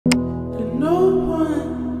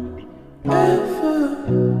ever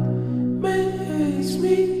makes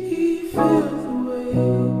me feel the way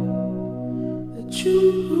that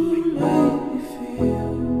you make me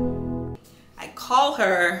feel. I call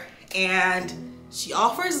her and she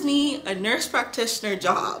offers me a nurse practitioner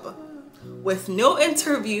job with no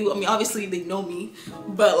interview. I mean, obviously they know me,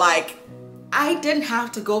 but like I didn't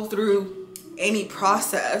have to go through any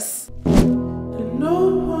process. No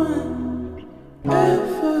one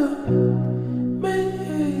ever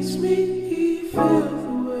makes me feel the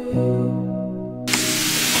way.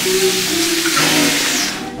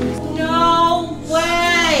 No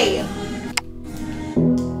way!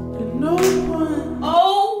 No one.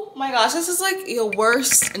 Oh my gosh, this is like your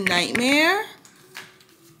worst nightmare.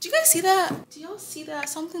 Do you guys see that? Do y'all see that?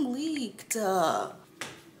 Something leaked.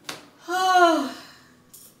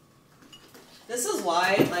 This is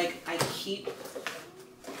why like I keep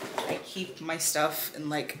my stuff in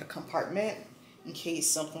like a compartment in case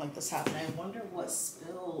something like this happened. I wonder what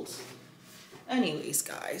spilled. Anyways,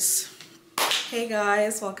 guys. Hey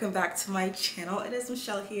guys, welcome back to my channel. It is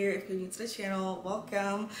Michelle here. If you're new to the channel,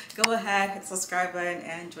 welcome. Go ahead, hit the subscribe button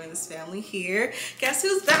and join this family here. Guess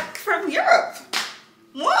who's back from Europe?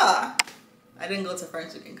 Moi! I didn't go to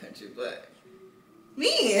French-speaking country, but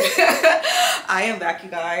me. I am back, you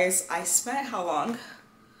guys. I spent how long?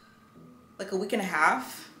 Like a week and a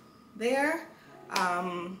half there.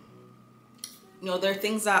 You know, there are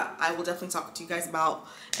things that I will definitely talk to you guys about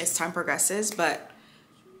as time progresses, but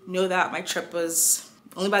know that my trip was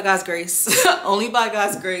only by God's grace. Only by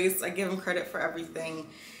God's grace. I give him credit for everything,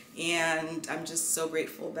 and I'm just so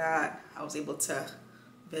grateful that I was able to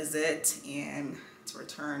visit and to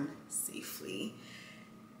return safely.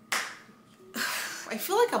 I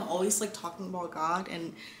feel like I'm always like talking about God,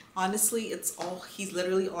 and honestly he's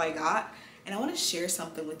literally all I got. And I want to share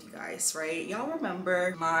something with you guys, right? Y'all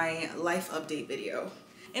remember my life update video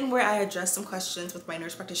and where I addressed some questions with my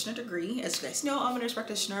nurse practitioner degree. As you guys know, I'm a nurse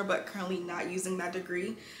practitioner, but currently not using that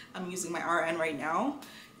degree. I'm using my RN right now,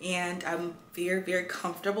 and I'm very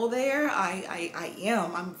comfortable there.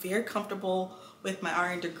 I'm very comfortable with my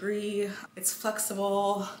RN degree. It's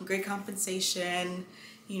flexible, great compensation,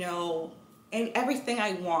 you know, and everything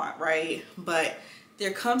I want, right? But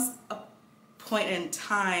there comes a point in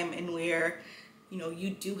time in where, you know,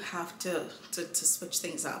 you do have to switch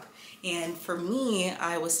things up. And for me,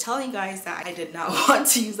 I was telling you guys that I did not want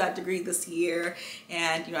to use that degree this year,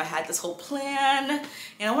 and you know, I had this whole plan,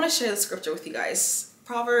 and I want to share the scripture with you guys.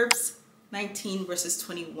 Proverbs 19 verses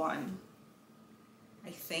 21. I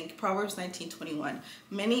think Proverbs 19:21.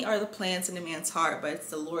 Many are the plans in a man's heart, but it's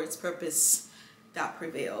the Lord's purpose that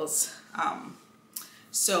prevails.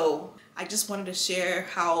 So I just wanted to share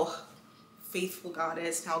how faithful God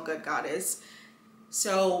is and how good God is.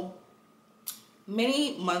 So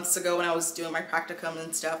many months ago when I was doing my practicum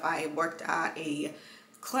and stuff, I worked at a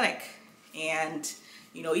clinic, and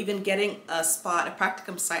you know, even getting a spot, a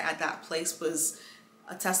practicum site at that place was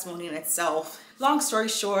a testimony in itself. Long story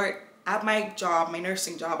short, at my job, my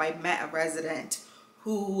nursing job, I met a resident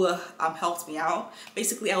who helped me out.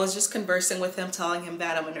 Basically, I was just conversing with him, telling him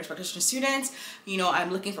that I'm a nurse practitioner student. You know, I'm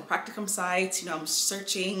looking for practicum sites. You know, I'm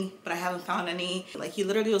searching, but I haven't found any. Like, he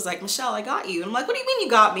literally was like, Michelle, I got you. And I'm like, what do you mean you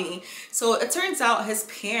got me? So it turns out his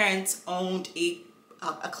parents owned a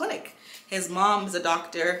clinic. His mom is a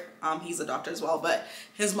doctor. He's a doctor as well, but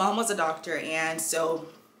his mom was a doctor, and so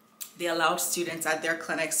they allowed students at their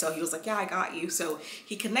clinic. So he was like, yeah, I got you. So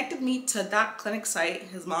he connected me to that clinic site,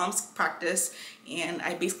 his mom's practice, and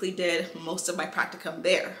I basically did most of my practicum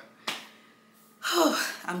there.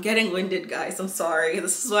 I'm getting winded, guys. I'm sorry.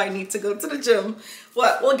 This is why I need to go to the gym.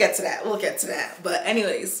 We'll get to that. We'll get to that. But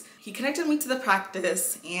anyways, he connected me to the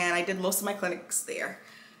practice, and I did most of my clinics there.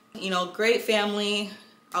 You know, great family.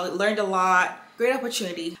 I learned a lot. Great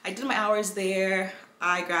opportunity. I did my hours there.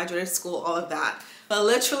 I graduated school, all of that. But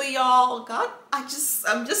literally, y'all, God, I'm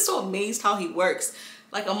just so amazed how he works.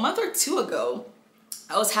 Like a month or two ago,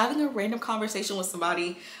 I was having a random conversation with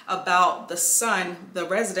somebody about the son, the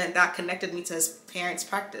resident that connected me to his parents'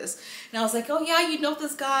 practice. And I was like, oh yeah, you know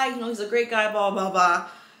this guy, you know, he's a great guy, blah, blah, blah.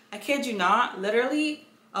 I kid you not, literally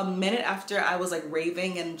a minute after I was like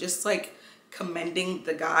raving and just like commending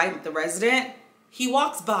the guy, the resident, he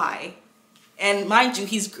walks by. And mind you,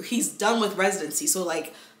 he's done with residency. So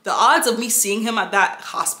like the odds of me seeing him at that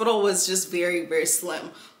hospital was just very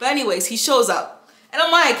slim. But anyways, he shows up and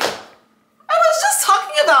I'm like, I was just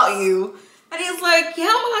talking about you. And he's was like, yeah,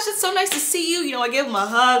 oh my gosh, it's so nice to see you. You know, I give him a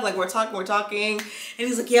hug, like we're talking. And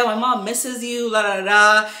he's like, yeah, my mom misses you, la da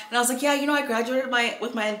da. And I was like, yeah, you know, I graduated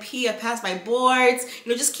with my NP, I passed my boards,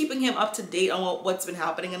 you know, just keeping him up to date on what's been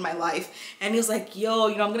happening in my life. And he was like, yo,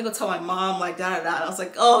 you know, I'm gonna go tell my mom, like da da da. And I was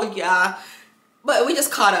like, oh yeah. But we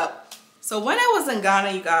just caught up. So when I was in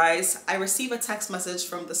Ghana, you guys, I received a text message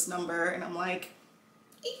from this number and I'm like,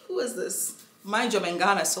 hey, who is this? Mind you, I'm in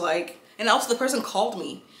Ghana, so like, and also the person called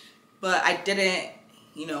me, but I didn't,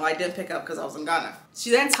 you know, I didn't pick up because I was in Ghana.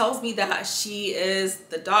 She then tells me that she is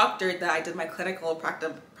the doctor that I did my clinical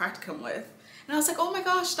practicum with. And I was like, oh my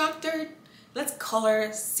gosh, doctor, let's call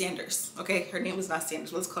her Sanders. Okay, her name was not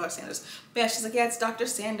Sanders, let's call her Sanders. But yeah, she's like, yeah, it's Dr.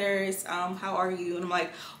 Sanders. How are you? And I'm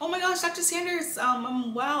like, oh my gosh, Dr. Sanders,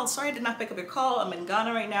 I'm well. Sorry I did not pick up your call. I'm in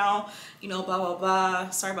Ghana right now. You know, blah, blah, blah.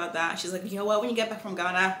 Sorry about that. She's like, you know what? When you get back from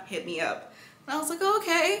Ghana, hit me up. And I was like, oh,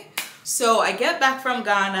 okay. So I get back from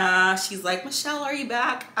Ghana. She's like, Michelle, are you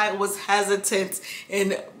back? I was hesitant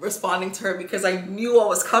in responding to her because I knew what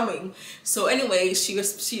was coming. So anyway, she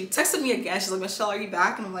texted me again. She's like, Michelle, are you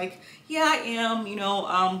back? And I'm like, yeah, I am. You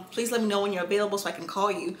know, please let me know when you're available so I can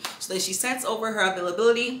call you. So then she sends over her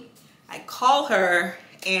availability. I call her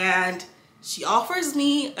and she offers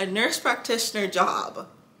me a nurse practitioner job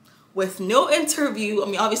with no interview. I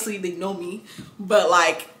mean, obviously they know me, but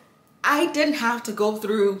like I didn't have to go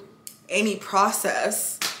through any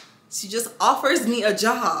process. She just offers me a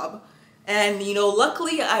job. And you know,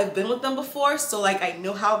 luckily I've been with them before, so like I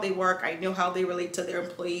know how they work, I know how they relate to their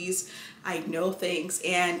employees, I know things.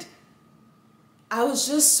 And I was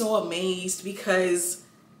just so amazed because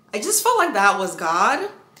I just felt like that was God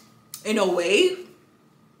in a way.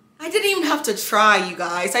 I didn't even have to try, you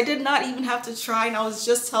guys. I did not even have to try. And I was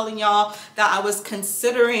just telling y'all that I was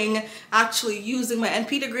considering actually using my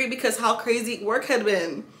NP degree because how crazy work had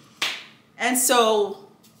been. And so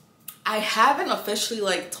I haven't officially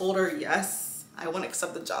like told her, yes, I want to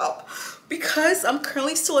accept the job because I'm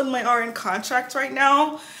currently still in my RN contract right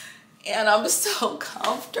now. And I'm so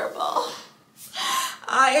comfortable.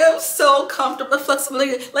 I am so comfortable. The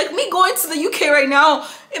flexibility, like me going to the UK right now,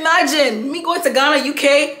 imagine me going to Ghana,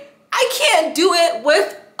 UK. I can't do it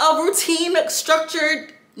with a routine,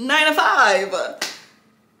 structured 9 to 5.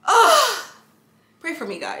 Oh, pray for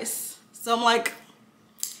me, guys. So I'm like,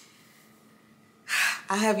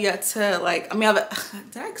 I have yet to like, I mean,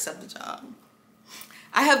 did I accept the job?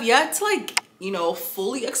 I have yet to like, you know,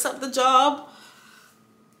 fully accept the job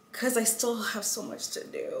because I still have so much to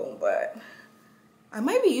do, but I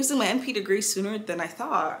might be using my NP degree sooner than I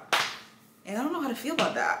thought. And I don't know how to feel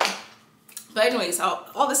about that. But anyways,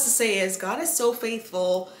 all this to say is God is so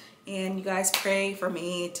faithful, and you guys pray for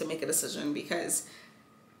me to make a decision because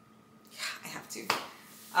yeah, I have to.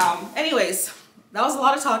 Anyways, that was a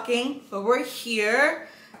lot of talking, but we're here.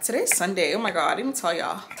 Today's Sunday. Oh my God, I didn't tell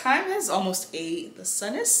y'all. Time is almost 8. The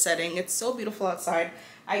sun is setting. It's so beautiful outside.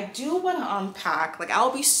 I do want to unpack. Like,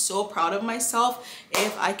 I'll be so proud of myself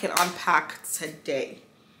if I can unpack today.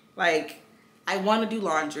 Like, I want to do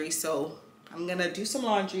laundry, so I'm gonna do some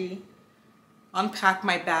laundry, unpack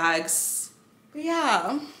my bags. But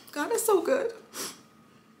yeah, God is so good.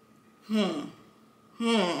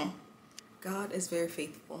 God is very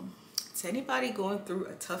faithful. To anybody going through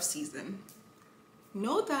a tough season,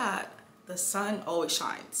 know that the sun always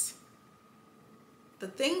shines. The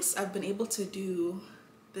things I've been able to do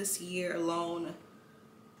this year alone,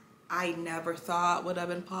 I never thought would have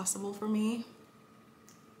been possible for me.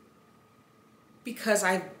 Because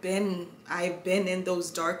I've been in those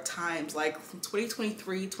dark times, like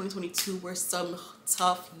 2023, 2022 were some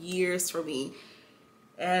tough years for me.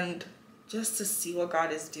 And just to see what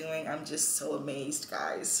God is doing, I'm just so amazed,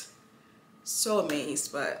 guys. So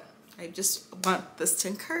amazed. But I just want this to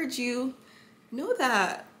encourage you. Know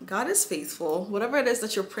that God is faithful. Whatever it is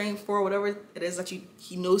that you're praying for, whatever it is that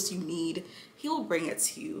He knows you need, He will bring it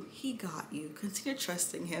to you. He got you. Continue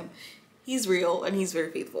trusting Him. He's real and He's very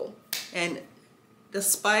faithful. And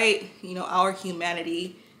despite, you know, our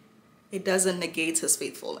humanity, it doesn't negate His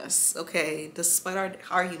faithfulness, okay? Despite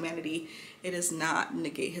our humanity, it does not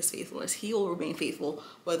negate His faithfulness. He will remain faithful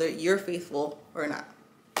whether you're faithful or not,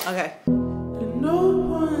 okay? No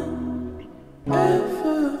one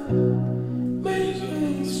ever made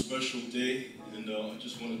it. It's a special day, and I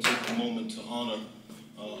just want to take a moment to honor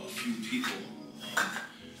a few people.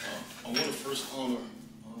 I want to first honor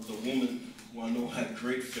the woman who I know had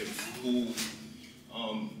great faith, who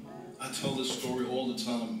I tell this story all the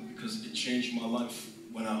time because it changed my life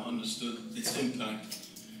when I understood its impact.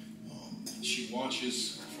 She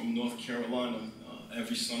watches from North Carolina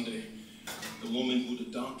every Sunday. The woman who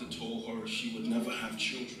the doctor told her she would never have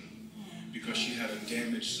children because she had a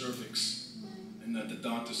damaged cervix. that the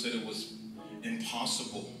doctor said it was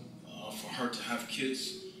impossible for her to have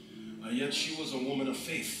kids. Yet she was a woman of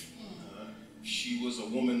faith. She was a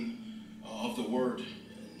woman of the word.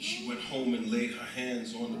 She went home and laid her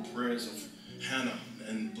hands on the prayers of Hannah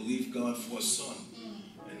and believed God for a son.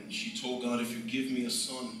 And she told God, if you give me a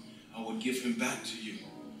son, I will give him back to you.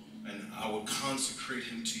 And I will consecrate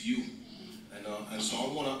him to you. And so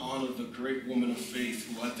I want to honor the great woman of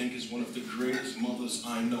faith, who I think is one of the greatest mothers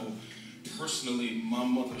I know. Personally, my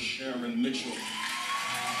mother, Sharon Mitchell.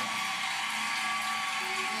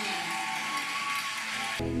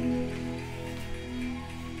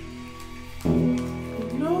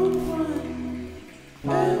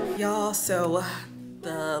 Y'all, so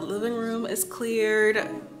the living room is cleared,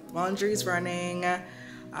 laundry's running. Yeah,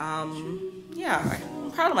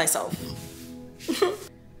 I'm proud of myself.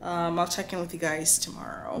 I'll check in with you guys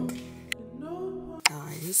tomorrow.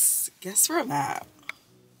 Guys, guess where I'm at?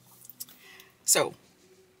 So,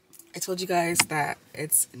 I told you guys that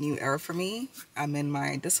it's a new era for me. I'm in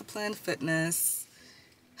my discipline, fitness,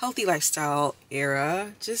 healthy lifestyle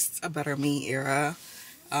era, just a better me era.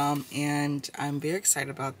 And I'm very excited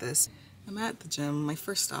about this. I'm at the gym, my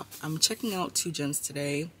first stop. I'm checking out 2 gyms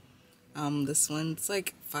today. This one's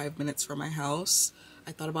like 5 minutes from my house.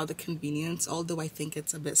 I thought about the convenience, although I think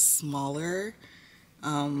it's a bit smaller.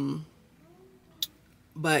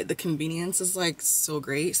 But the convenience is like so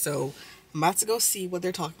great. So I'm about to go see what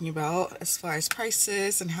they're talking about as far as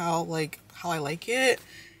prices and how I like it.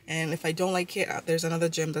 And if I don't like it, there's another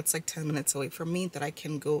gym that's like 10 minutes away from me that I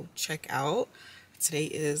can go check out. Today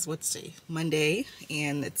is, what's today? Monday,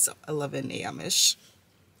 and it's 11 a.m.-ish.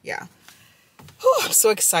 Yeah. Whew, I'm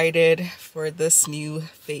so excited for this new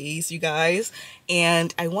phase, you guys.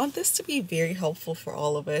 And I want this to be very helpful for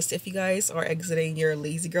all of us. If you guys are exiting your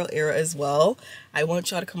lazy girl era as well, I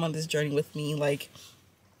want y'all to come on this journey with me. Like,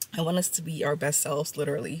 I want us to be our best selves,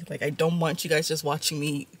 literally. Like, I don't want you guys just watching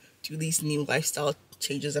me do these new lifestyle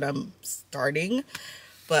changes that I'm starting,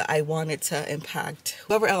 but I want it to impact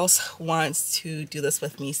whoever else wants to do this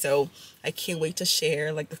with me. So I can't wait to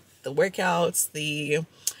share like the workouts,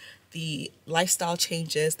 the lifestyle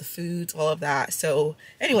changes, the foods, all of that. So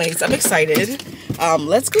anyways, I'm excited.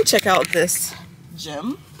 Let's go check out this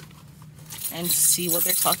gym and see what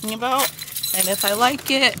they're talking about. And if I like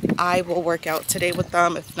it, I will work out today with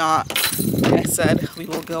them. If not, like I said, we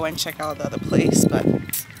will go and check out the other place. But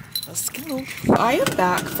let's go. I am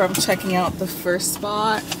back from checking out the first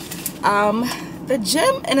spot. The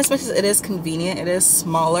gym, and as much as it is convenient, it is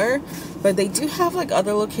smaller, but they do have like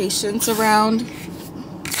other locations around.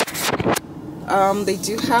 They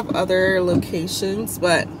do have other locations,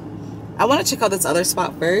 but I want to check out this other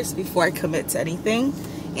spot first before I commit to anything.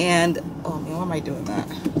 And oh man, why am I doing that?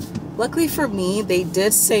 Luckily for me, they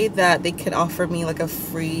did say that they could offer me like a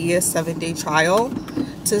free 7-day trial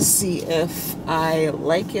to see if I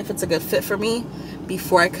like it, if it's a good fit for me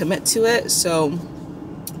before I commit to it. So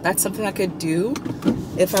that's something I could do.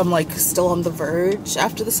 If I'm like still on the verge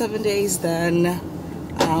after the 7 days, then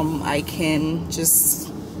I can just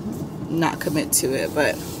not commit to it.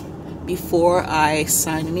 But before I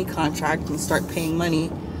sign any contract and start paying money,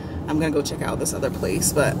 I'm gonna go check out this other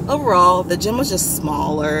place. But overall, the gym was just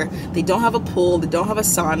smaller. They don't have a pool, they don't have a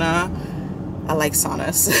sauna. I like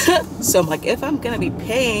saunas. So I'm like, if I'm gonna be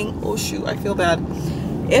paying, oh shoot, I feel bad.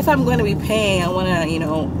 If I'm gonna be paying, I wanna, you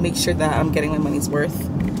know, make sure that I'm getting my money's worth.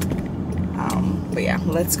 But yeah,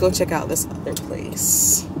 let's go check out this other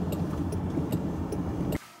place.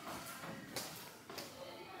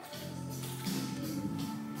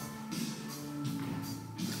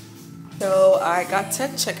 So I got to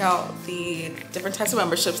check out the different types of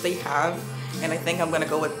memberships they have, and I think I'm gonna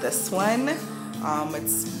go with this one.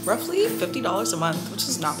 It's roughly $50 a month, which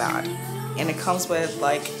is not bad. And it comes with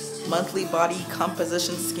like monthly body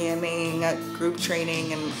composition scanning, group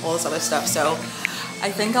training, and all this other stuff. So I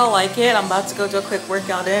think I'll like it. I'm about to go do a quick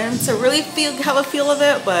workout in to really have a feel of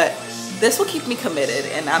it, but this will keep me committed,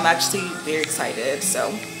 and I'm actually very excited.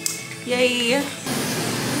 So yay.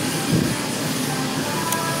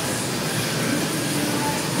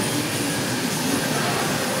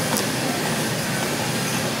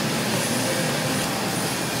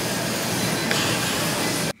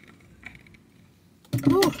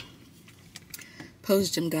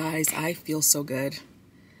 Post gym, guys, I feel so good.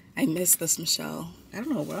 I miss this Michelle. I don't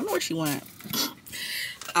know where she went.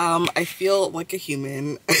 I feel like a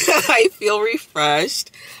human. I feel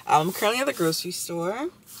refreshed. I'm currently at the grocery store.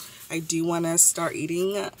 I do want to start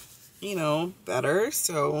eating, you know, better.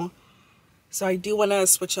 So I do want to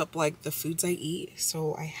switch up like the foods I eat.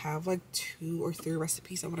 So I have like 2 or 3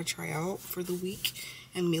 recipes I want to try out for the week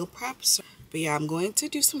and meal prep. So But yeah, I'm going to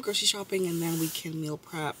do some grocery shopping and then we can meal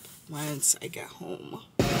prep once I get home.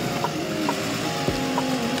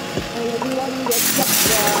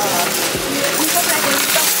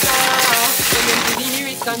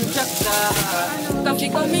 Come she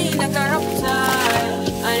come in like a rockstar,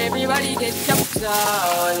 and everybody gets jumped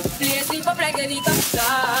on. Play sleep up like a helicopter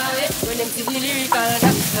when them see the lyrical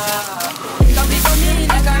doctor. Come she come in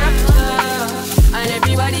like a rockstar, and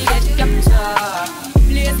everybody gets jumped on.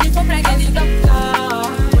 Play sleep up like a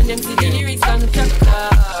helicopter when them see the lyrics constructor.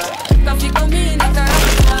 Come she come in like a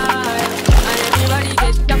rockstar, and everybody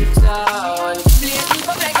gets jumped on. Play sleep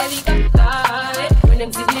up like a helicopter when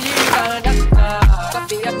them see the lyrical doctor.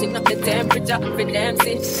 Upping up the temperature for them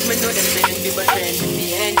see. Me know them envy, but friends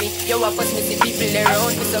behind me. Yo, I pass me see people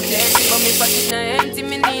around me so plenty, but me pocket not empty.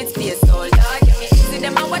 Me need space, so Lord, give me. See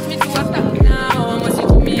them and watch me do a stop now. Must you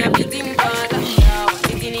give me everything for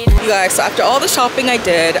lockdown. You guys, so after all the shopping I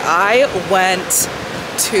did, I went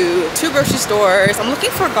to 2 grocery stores. I'm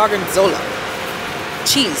looking for gorgonzola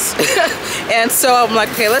cheese, and so I'm like,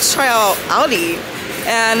 okay, let's try out Aldi.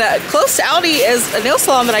 And close to Aldi is a nail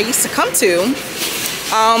salon that I used to come to.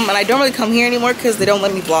 And I don't really come here anymore because they don't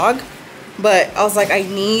let me vlog. But I was like, I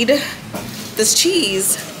need this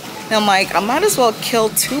cheese. And I'm like, I might as well kill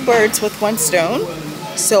 2 birds with 1 stone.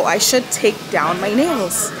 So I should take down my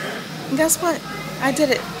nails. And guess what? I did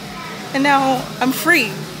it. And now I'm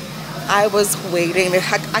free. I was waiting.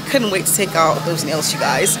 I couldn't wait to take out those nails, you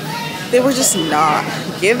guys. They were just not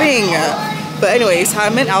giving. But anyways,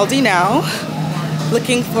 I'm in Aldi now,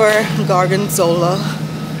 looking for gorgonzola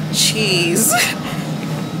cheese.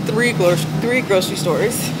 3 grocery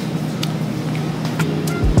stores.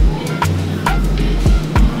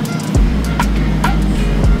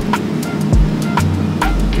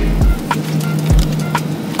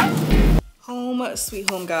 Home sweet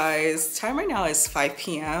home, guys. Time right now is 5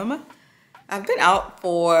 p.m. I've been out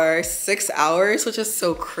for 6 hours, which is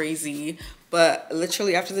so crazy. But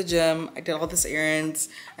literally after the gym, I did all this errands.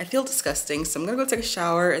 I feel disgusting, so I'm gonna go take a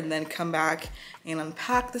shower and then come back and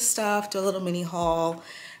unpack the stuff, do a little mini haul,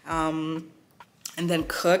 and then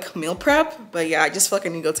cook, meal prep. But yeah, I just feel like I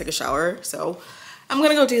need to go take a shower. So I'm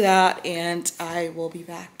gonna go do that and I will be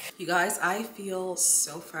back. You guys, I feel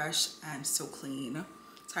so fresh and so clean.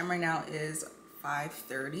 Time right now is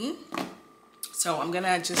 5:30. So I'm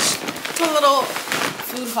gonna just do a little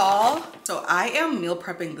food haul. So I am meal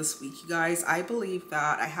prepping this week, you guys. I believe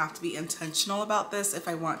that I have to be intentional about this if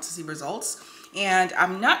I want to see results. And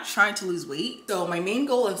I'm not trying to lose weight. So my main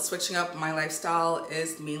goal in switching up my lifestyle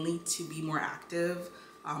is mainly to be more active,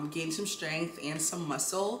 gain some strength and some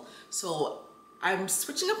muscle. So I'm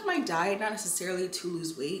switching up my diet, not necessarily to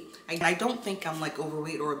lose weight. I don't think I'm like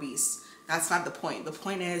overweight or obese. That's not the point. The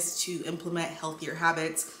point is to implement healthier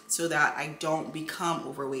habits so that I don't become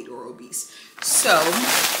overweight or obese. So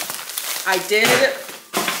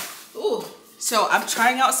so I'm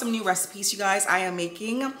trying out some new recipes, you guys. I am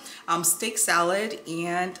making steak salad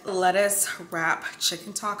and lettuce wrap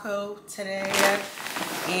chicken taco today.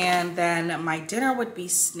 And then my dinner would be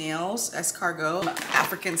snails, escargot,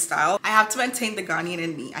 African style. I have to maintain the Ghanaian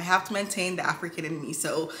in me. I have to maintain the African in me.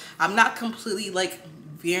 So I'm not completely like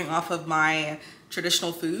veering off of my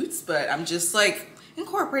traditional foods, but I'm just like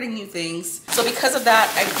incorporating new things. So because of that,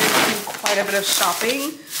 I did do quite a bit of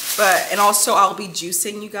shopping, and also I'll be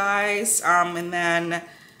juicing, you guys, and then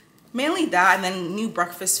mainly that, and then new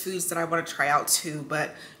breakfast foods that I want to try out too.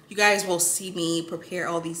 But you guys will see me prepare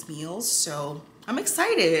all these meals, so I'm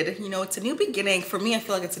excited. You know, it's a new beginning. For me, I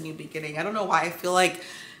feel like it's a new beginning. I don't know why I feel like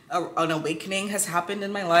an awakening has happened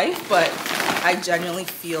in my life, but I genuinely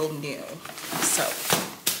feel new. So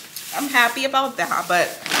I'm happy about that. But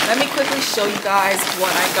let me quickly show you guys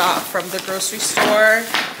what I got from the grocery store.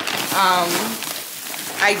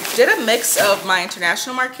 I did a mix of my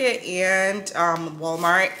international market and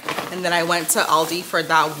Walmart, and then I went to Aldi for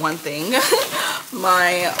that one thing,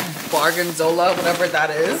 my gorgonzola, whatever that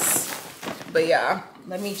is. But yeah,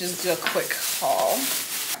 let me just do a quick haul.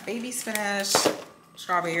 Baby spinach,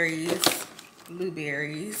 strawberries,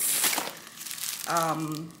 blueberries,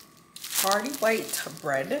 party white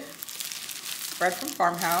bread from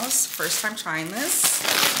Farmhouse. First time trying this.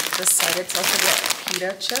 Decided to also get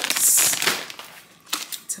pita chips,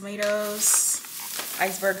 tomatoes,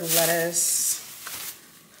 iceberg lettuce,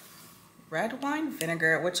 red wine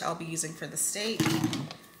vinegar, which I'll be using for the steak,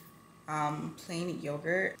 plain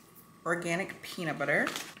yogurt, organic peanut butter,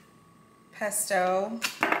 pesto,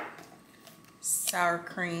 sour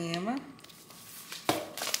cream,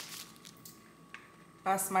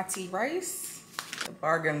 basmati rice,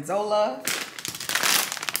 gorgonzola,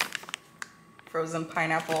 frozen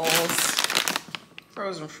pineapples,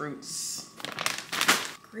 frozen fruits,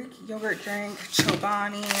 Greek yogurt drink,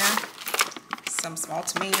 chobani, some small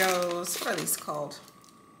tomatoes. What are these called?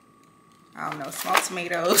 I don't know, small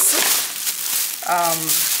tomatoes,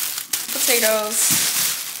 potatoes,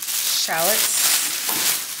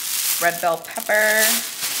 shallots, red bell pepper,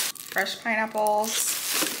 fresh pineapples,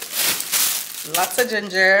 lots of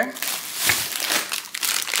ginger,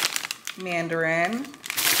 mandarin,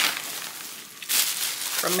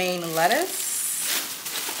 romaine lettuce,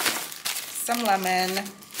 some lemon,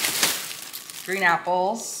 green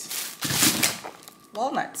apples,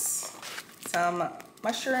 walnuts, some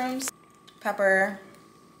mushrooms, pepper,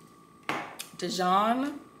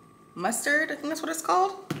 Dijon mustard, I think that's what it's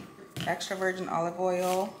called, extra virgin olive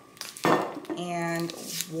oil, and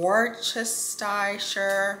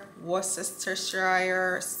Worcestershire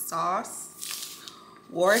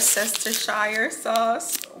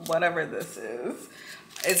sauce, whatever this is.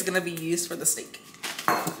 It's gonna be used for the steak.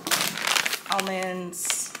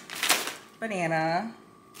 Almonds, banana,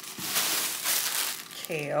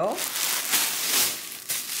 kale,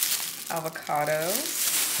 avocados,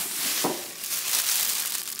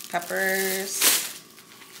 peppers,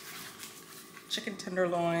 chicken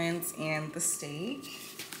tenderloins, and the steak,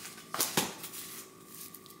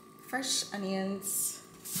 fresh onions,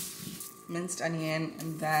 minced onion,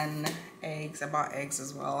 and then eggs. I bought eggs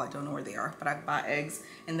as well. I don't know where they are, but I bought eggs,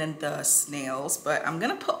 and then the snails. But I'm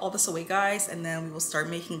gonna put all this away, guys, and then we will start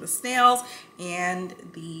making the snails and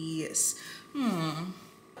these. You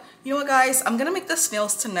know what, guys? I'm gonna make the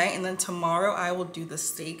snails tonight, and then tomorrow I will do the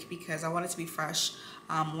steak because I want it to be fresh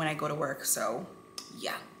when I go to work. So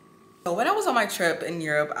yeah. So when I was on my trip in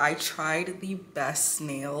Europe, I tried the best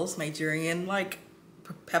snails, Nigerian like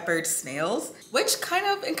peppered snails, which kind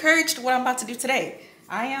of encouraged what I'm about to do today.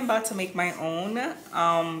 I am about to make my own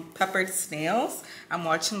peppered snails. I'm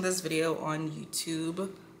watching this video on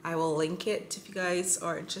YouTube. I will link it if you guys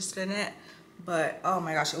are interested in it. But oh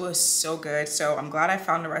my gosh, it was so good. So I'm glad I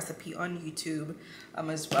found the recipe on YouTube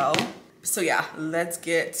as well. So yeah, let's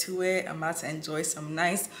get to it. I'm about to enjoy some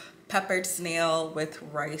nice peppered snail with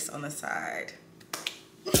rice on the side.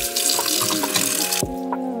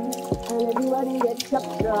 Everybody get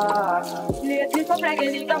chopped up. Lately for like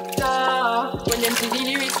helicopter. When them see the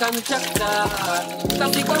lyrics and chapter.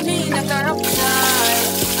 Coffee come in at a rock side.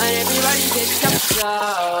 And everybody get chopped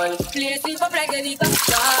up. Lately for like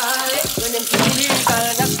helicopter. When them see the lyrics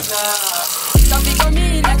and chapter. Coffee come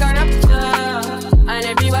in like a rock side. And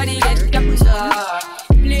everybody get chopped up.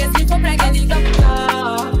 Lately for like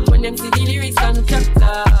helicopter. When them see the lyrics and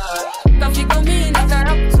chapter. Coffee come in like a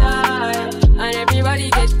rock side. And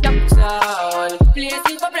everybody get chopped down.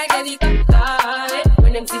 Placing for like helicopter.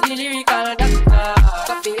 When them see the lyrical doctor.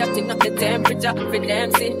 Coffee acting up the temperature for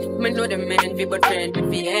them see. Me know the men be but friend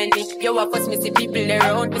with the enemy. Yo, I first me see people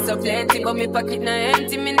around me so plenty. But me pocket now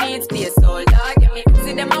empty, me need space. So Lord, get me.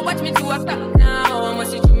 See them and watch me to a clock now. I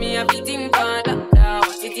must shoot me a beating for lockdown.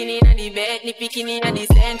 Sitting in the bed, ni picking in the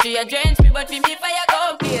century. I drench me, but for me fire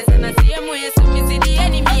go place. And I see him way, so me see the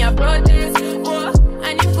enemy a protest. Oh,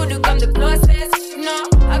 and him could come the closest. No,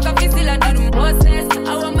 I can feel still I do the process.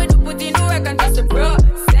 I want me to put in the work and trust the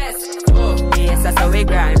process. Oh, yes, that's how we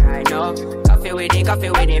grind right now. Coffee with the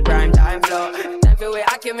prime time flow. Time for we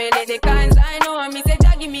accumulate the kinds I know. And me say,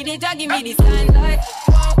 give me the signs like,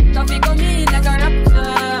 wow. Coffee come in like a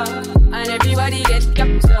raptor. And everybody get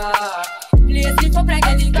captured. Play sleep up like a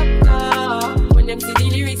helicopter. When them see the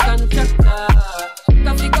lyrics on chapter.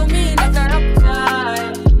 Coffee come in like a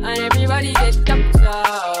raptor. And everybody get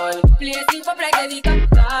captured. Play sleep up like a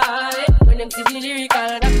helicopter. When them see the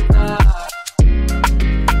lyrical doctor.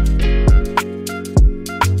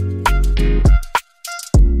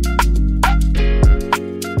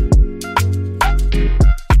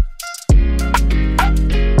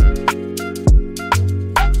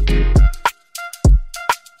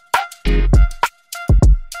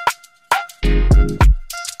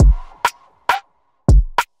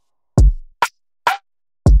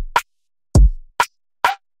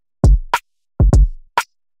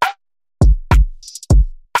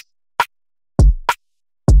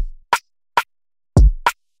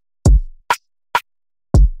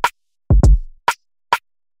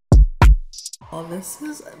 Well, this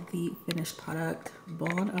is the finished product.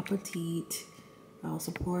 Bon appetit. I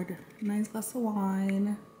also poured a nice glass of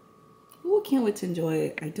wine. Ooh, I can't wait to enjoy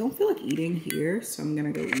it. I don't feel like eating here, so I'm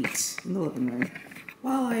gonna go eat in the living room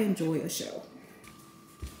while I enjoy a show.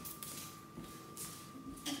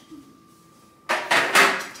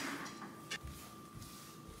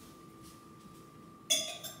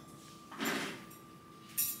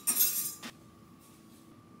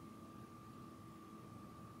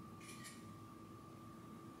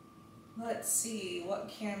 Let's see, what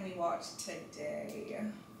can we watch today?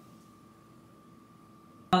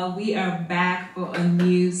 We are back for a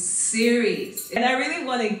new series. And I really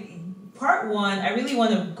want to, part one, I really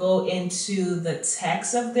want to go into the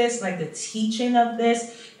text of this, like the teaching of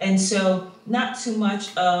this. And so not too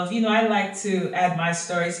much of, I like to add my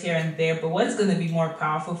stories here and there, but what is going to be more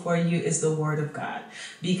powerful for you is the Word of God.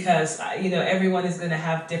 Because, everyone is going to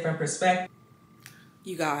have different perspectives.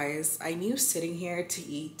 You guys, I knew sitting here to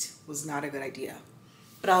eat was not a good idea.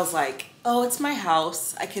 But I was like, oh, it's my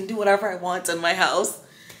house. I can do whatever I want in my house.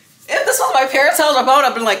 If this was my parents' house, I would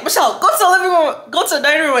have been like, Michelle, go to the living room, go to the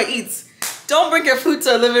dining room and eat. Don't bring your food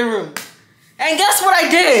to the living room. And guess what I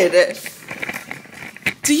did?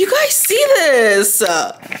 Do you guys see this?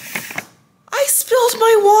 I spilled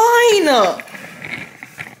my wine.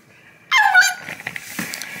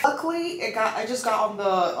 Luckily, I just got on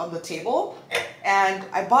the table, and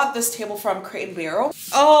I bought this table from Crate & Barrel.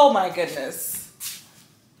 Oh my goodness.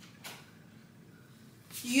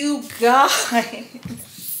 You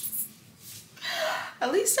guys.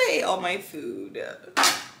 At least I ate all my food.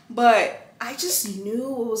 But I just knew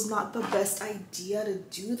it was not the best idea to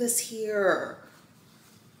do this here.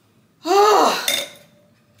 But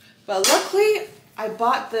luckily, I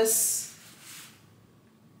bought this.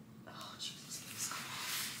 Oh, Jesus.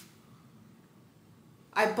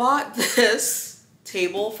 I bought this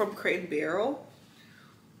table from Crate & Barrel,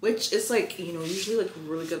 which is like, usually like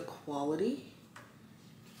really good quality.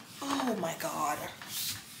 Oh my God.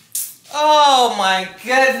 Oh my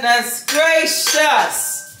goodness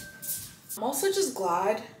gracious. I'm also just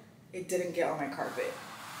glad it didn't get on my carpet.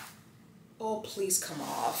 Oh, please come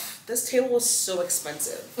off. This table was so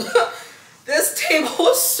expensive. This table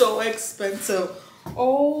was so expensive.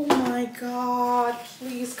 Oh my God,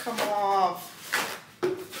 please come off.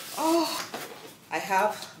 Oh, I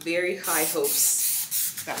have very high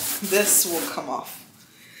hopes that this will come off.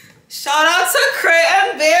 Shout out to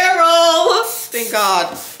Crate & Barrel. Thank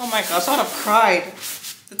God. Oh my gosh, I would have cried.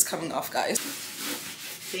 It's coming off, guys.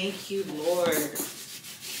 Thank you, Lord.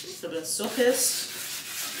 I've been so pissed.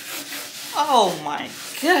 Oh my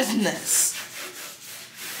goodness.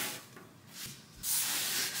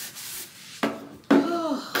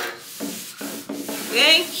 Oh,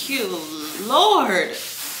 thank you, Lord.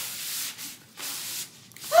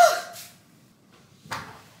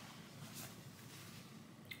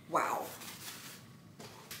 Wow.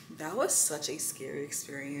 That was such a scary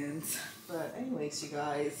experience. But anyways, you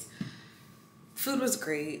guys, food was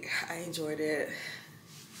great. I enjoyed it.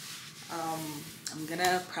 I'm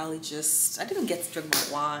gonna probably I didn't get to drink my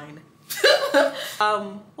wine. What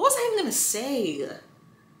was I even gonna say?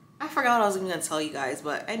 I forgot what I was even gonna tell you guys,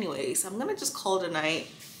 but anyways, I'm gonna just call it a night.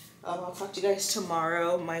 I'll talk to you guys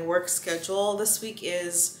tomorrow. My work schedule this week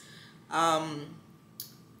is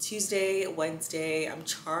Tuesday, Wednesday. I'm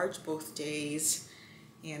charged both days,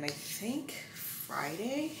 and I think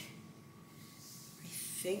Friday. I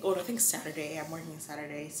think Saturday. I'm working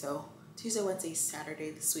Saturday, so Tuesday, Wednesday, Saturday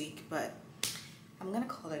this week. But I'm gonna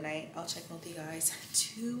call it a night. I'll check in with you guys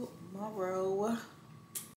tomorrow.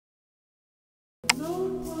 No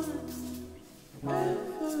one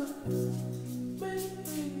ever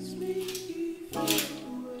makes me feel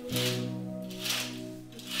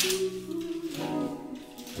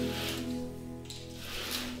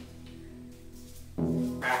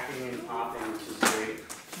cracking and popping, which is great.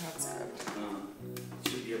 That's good.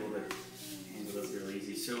 Should be able to handle it real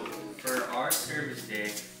easy. So for our service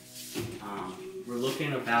day, we're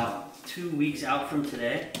looking about 2 weeks out from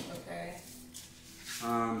today. Okay.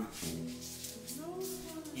 And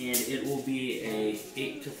it will be a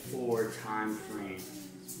 8 to 4 time frame.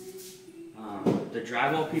 The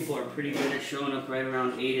drywall people are pretty good at showing up right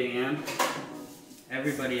around 8 a.m.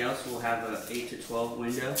 Everybody else will have a 8 to 12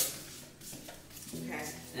 window. Okay.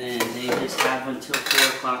 And they just have until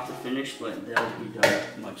 4 o'clock to finish, but they'll be done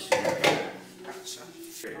much sooner. Gotcha.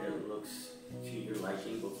 It looks to your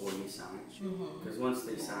liking before you sign. Because once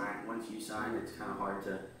you sign, it's kind of hard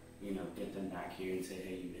to, get them back here and say,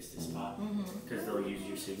 hey, you missed a spot. Because they'll use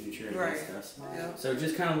your signature against us. Yep. So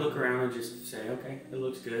just kind of look around and just say, okay, it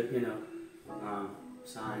looks good,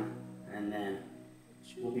 sign, and then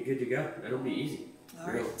we'll be good to go. It'll be easy.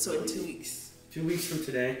 All right, so in 2 weeks. 2 weeks from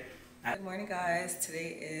today. Good morning, guys.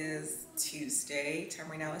 Today is Tuesday. Time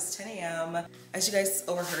right now is 10 a.m. As you guys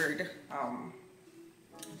overheard,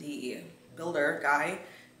 the builder guy,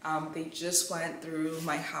 they just went through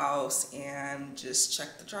my house and just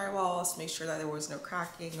checked the drywalls, make sure that there was no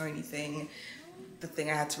cracking or anything. The thing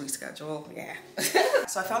I had to reschedule, yeah.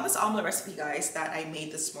 So I found this omelet recipe, guys, that I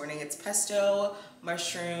made this morning. It's a pesto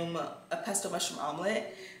mushroom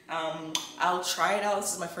omelet. I'll try it out.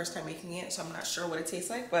 This is my first time making it, so I'm not sure what it tastes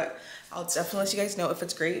like, but I'll definitely let you guys know if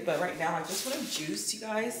it's great. But right now I just want to juice, you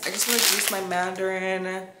guys. I just want to juice my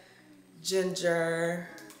mandarin, ginger,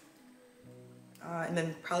 and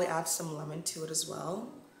then probably add some lemon to it as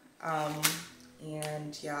well.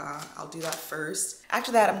 And yeah, I'll do that first.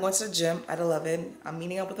 After that, I'm going to the gym at 11. I'm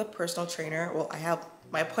meeting up with a personal trainer. Well,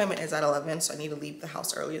 my appointment is at 11, so I need to leave the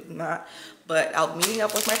house earlier than that. But I'll be meeting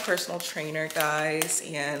up with my personal trainer, guys.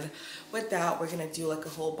 And with that, we're gonna do like a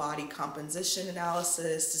whole body composition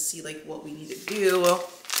analysis to see like what we need to do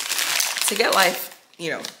to get life, you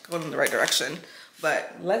know, going in the right direction.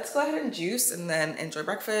 But let's go ahead and juice and then enjoy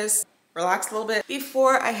breakfast, relax a little bit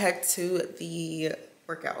before I head to the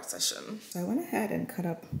workout session. So I went ahead and cut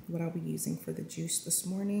up what I'll be using for the juice this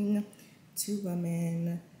morning. 2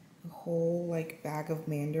 lemon, a whole like bag of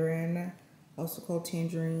mandarin, also called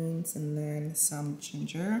tangerines, and then some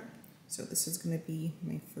ginger. So this is gonna be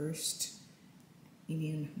my first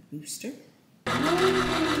immune booster.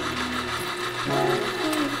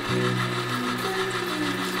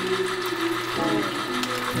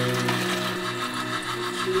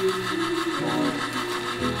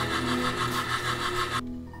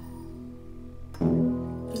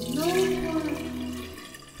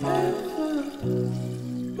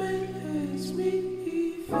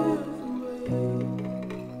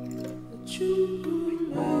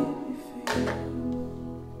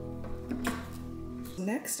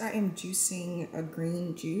 Next, I am juicing a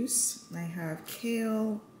green juice. I have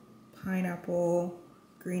kale, pineapple,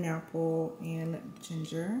 green apple, and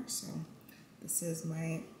ginger. So this is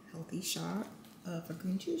my healthy shot of a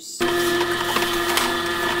green juice.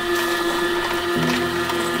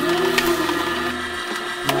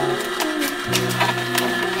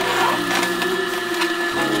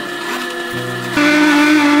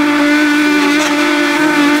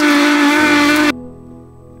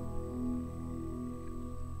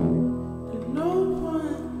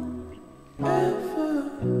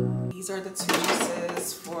 These are the 2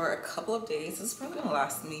 juices for a couple of days. This is probably gonna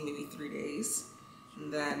last me maybe 3 days.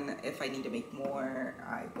 And then if I need to make more,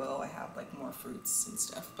 I will. I have like more fruits and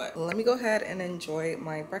stuff. But let me go ahead and enjoy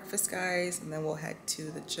my breakfast, guys, and then we'll head to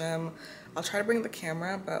the gym. I'll try to bring the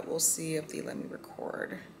camera, but we'll see if they let me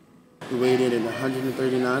record. You weighed in at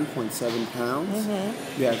 139.7 pounds.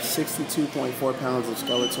 You have 62.4 pounds of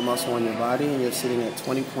skeletal muscle on your body, and you're sitting at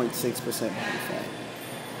 20.6% body fat.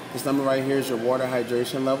 This number right here is your water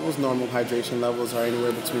hydration levels. Normal hydration levels are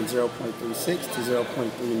anywhere between 0.36 to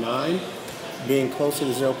 0.39. Being closer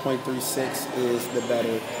to 0.36 is the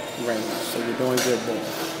better range. So you're doing good there.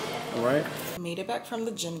 All right? Made it back from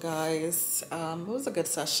the gym, guys. It was a good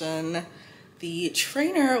session. The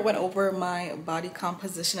trainer went over my body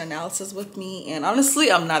composition analysis with me, and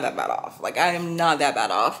honestly, I'm not that bad off. Like, I am not that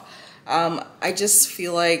bad off. I just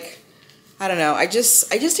feel like, I don't know, I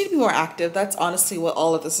just need to be more active. That's honestly what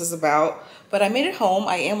all of this is about. But I made it home.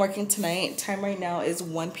 I am working tonight. Time right now is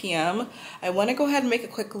 1 p.m. I want to go ahead and make a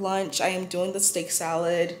quick lunch. I am doing the steak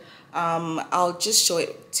salad. I'll just show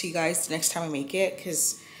it to you guys the next time I make it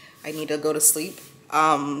because I need to go to sleep.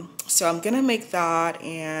 So I'm gonna make that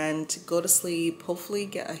and go to sleep, hopefully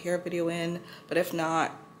get a hair video in, but if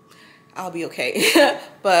not, I'll be okay.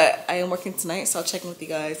 But I am working tonight, so I'll check in with you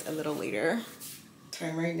guys a little later.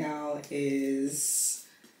 Time right now is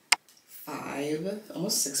 5,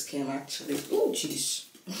 almost 6 p.m. actually. Oh, jeez.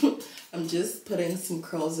 I'm just putting some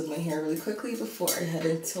curls in my hair really quickly before I head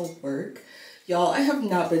into work. Y'all, I have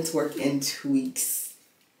not been to work in 2 weeks.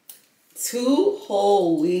 2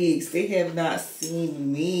 whole weeks. They have not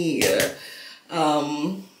seen me.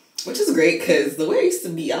 Which is great because the way I used to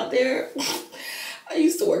be out there, I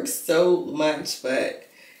used to work so much, but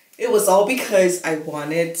it was all because I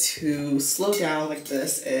wanted to slow down like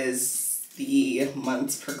this as the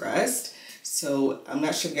months progressed. So I'm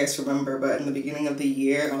not sure if you guys remember, but in the beginning of the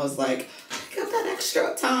year, I was like, pick up that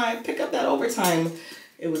extra time, pick up that overtime.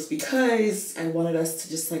 It was because I wanted us to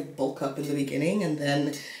just like bulk up in the beginning, and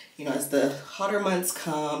then, you know, as the hotter months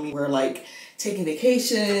come, we're like taking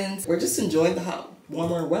vacations. We're just enjoying the hot,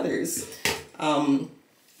 warmer weathers. But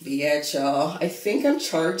yeah, y'all, I think I'm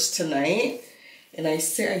charged tonight. And I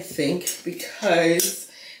say I think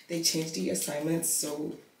because they changed the assignments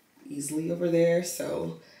so easily over there.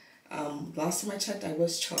 So last time I checked, I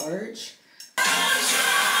was charged.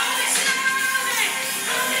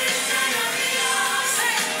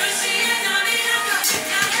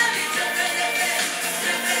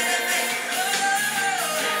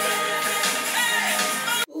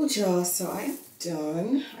 Oh, y'all, so I am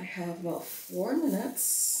done. I have about 4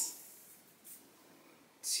 minutes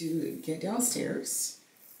to get downstairs.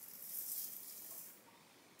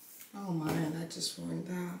 Oh man, I just ruined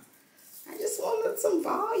that. I just wanted some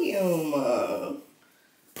volume.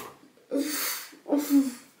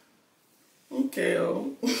 Okay.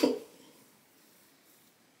 Oh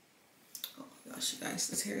my gosh, you guys,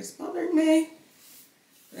 this hair is bothering me.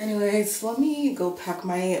 Anyways, let me go pack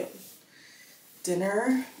my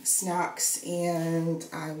dinner, snacks, and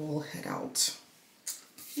I will head out.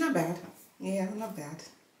 Not bad. Yeah, not bad.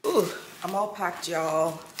 Ooh, I'm all packed,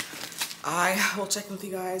 y'all. I will check with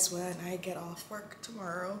you guys when I get off work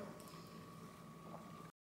tomorrow.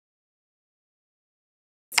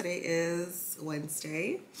 Today is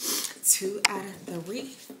Wednesday, 2 out of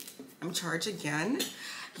 3. I'm charged again.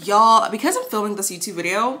 Y'all, because I'm filming this YouTube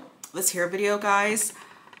video, this hair video, guys,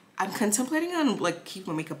 I'm contemplating on like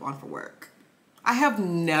keeping my makeup on for work. I have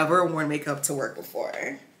never worn makeup to work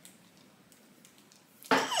before.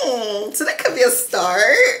 So that could be a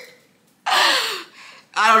start.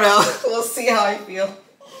 I don't know. We'll see how I feel.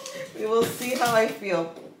 We will see how I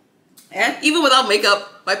feel. And even without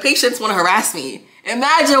makeup, my patients want to harass me.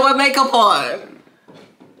 Imagine with makeup on.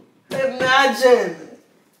 Imagine.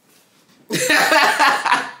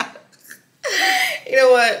 You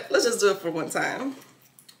know what? Let's just do it for one time.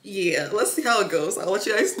 Yeah, let's see how it goes. I'll let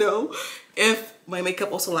you guys know if my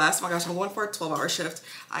makeup also lasts. Oh my gosh, I'm going for a 12-hour shift.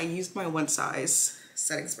 I used my one size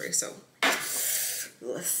setting spray, so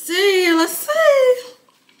let's see, let's see.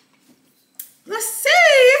 Let's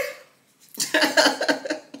see.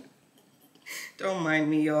 Don't mind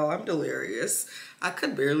me, y'all. I'm delirious. I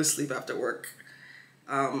could barely sleep after work.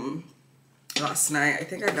 Last night, I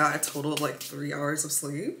think I got a total of like 3 hours of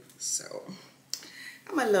sleep. So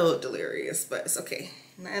I'm a little delirious, but it's okay.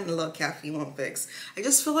 And a little caffeine won't fix. I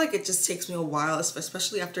just feel like it just takes me a while,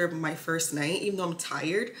 especially after my first night. Even though I'm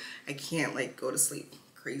tired, I can't like go to sleep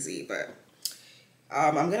crazy. But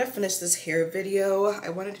I'm gonna finish this hair video. I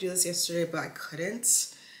wanted to do this yesterday, but I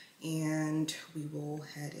couldn't. And we will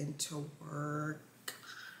head into work.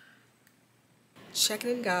 Check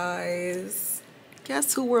it in, guys.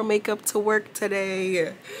 Guess who wore makeup to work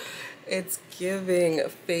today? It's giving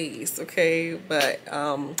face, okay? But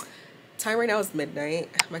time right now is midnight.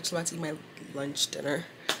 I'm actually about to eat my lunch dinner.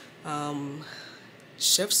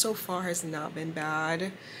 Shift so far has not been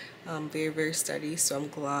bad. Very, very steady. So I'm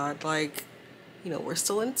glad, like, you know, we're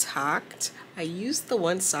still intact. I used the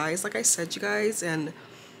one size, like I said, you guys, and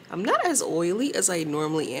I'm not as oily as I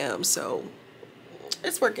normally am, so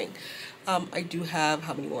it's working. I do have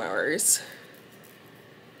how many more hours?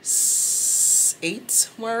 8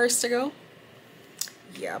 more hours to go.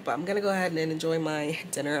 Yeah, but I'm gonna go ahead and enjoy my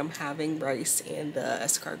dinner. I'm having rice and the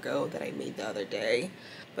escargot that I made the other day.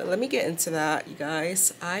 But let me get into that, you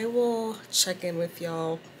guys. I will check in with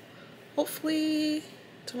y'all hopefully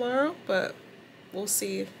tomorrow, but we'll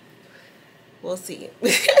see. We'll see.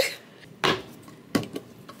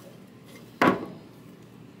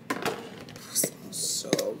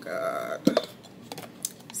 So good.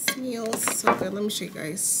 Smells so good. Let me show you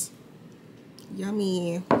guys.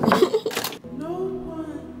 Yummy. No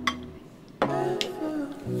one ever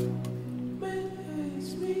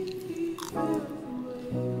makes me feel the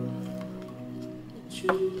way that you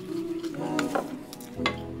have.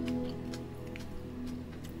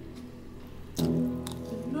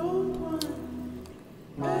 No one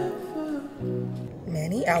ever.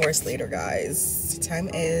 Many hours later, guys. Time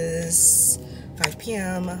is 5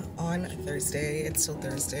 p.m. on Thursday. It's still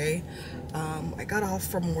Thursday. I got off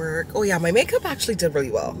from work. Oh yeah, my makeup actually did really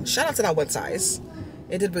well. Shout out to that one size.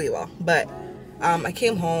 It did really well. But I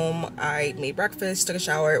came home, I made breakfast, took a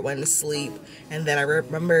shower, went to sleep, and then I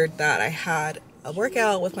remembered that I had a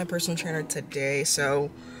workout with my personal trainer today. So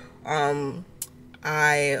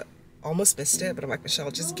I almost missed it, but I'm like, Michelle,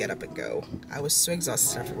 just get up and go. I was so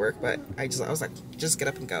exhausted after work, but I was like, just get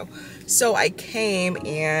up and go. So I came,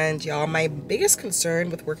 and y'all, my biggest concern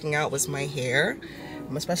with working out was my hair,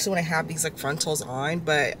 especially when I have these like frontals on.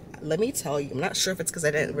 But let me tell you, I'm not sure if it's because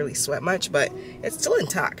I didn't really sweat much, but it's still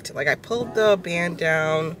intact. Like, I pulled the band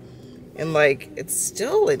down and like it's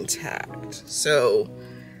still intact. So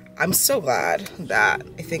I'm so glad that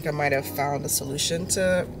I think I might have found a solution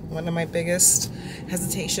to one of my biggest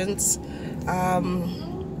hesitations.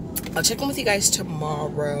 I'll check in with you guys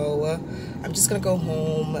tomorrow. I'm just gonna go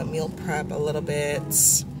home, meal prep a little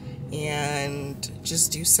bit, and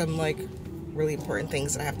just do some like really important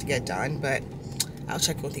things that I have to get done, but I'll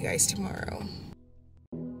check in with you guys tomorrow.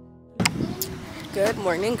 Good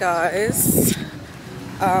morning, guys.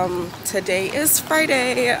 Today is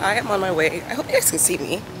Friday. I am on my way. I hope you guys can see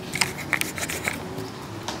me.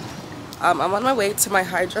 I'm on my way to my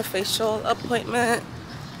hydrofacial appointment.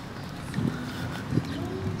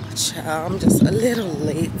 I'm just a little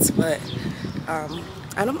late, but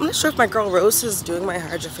I'm not sure if my girl Rose is doing my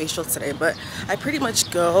hydrofacial today, but I pretty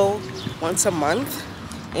much go once a month,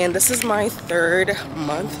 and this is my 3rd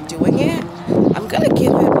month doing it. I'm gonna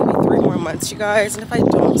give it maybe 3 more months, you guys, and if I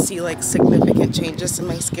don't see like significant changes in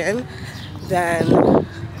my skin, then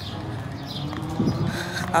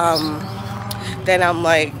I'm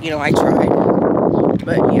like, you know, I tried.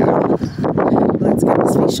 But yeah, let's get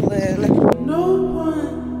this facial in. No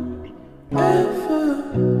one ever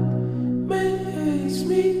makes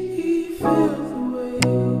me feel the way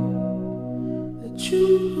that you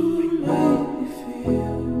make me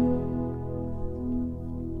feel.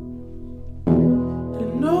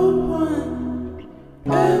 And no one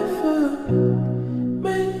ever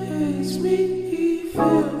makes me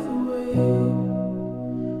feel the way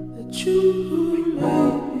that you make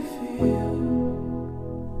me feel.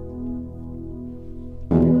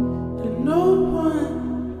 And no one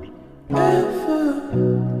ever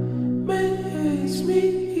makes me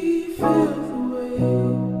feel the way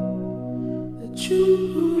that you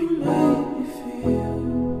make me feel.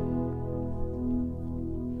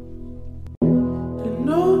 And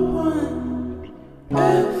no one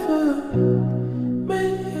ever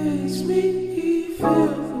makes me feel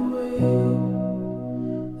the way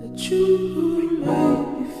that you make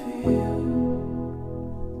me feel.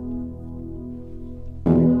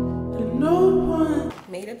 And no one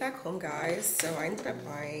made it back home, guys, so I ended up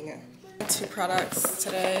buying 2 products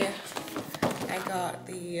today. I got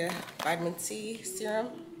the vitamin C serum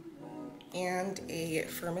and a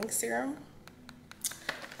firming serum.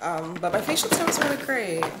 But my facial tip was really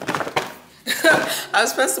great. I've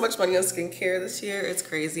spent so much money on skincare this year, it's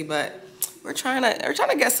crazy, but we're trying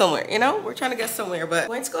to get somewhere, you know? We're trying to get somewhere, but I'm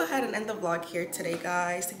going to go ahead and end the vlog here today,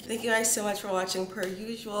 guys. Thank you guys so much for watching per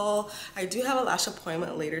usual. I do have a lash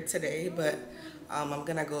appointment later today, but I'm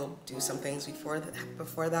gonna go do some things before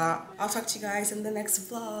that. I'll talk to you guys in the next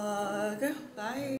vlog. Bye.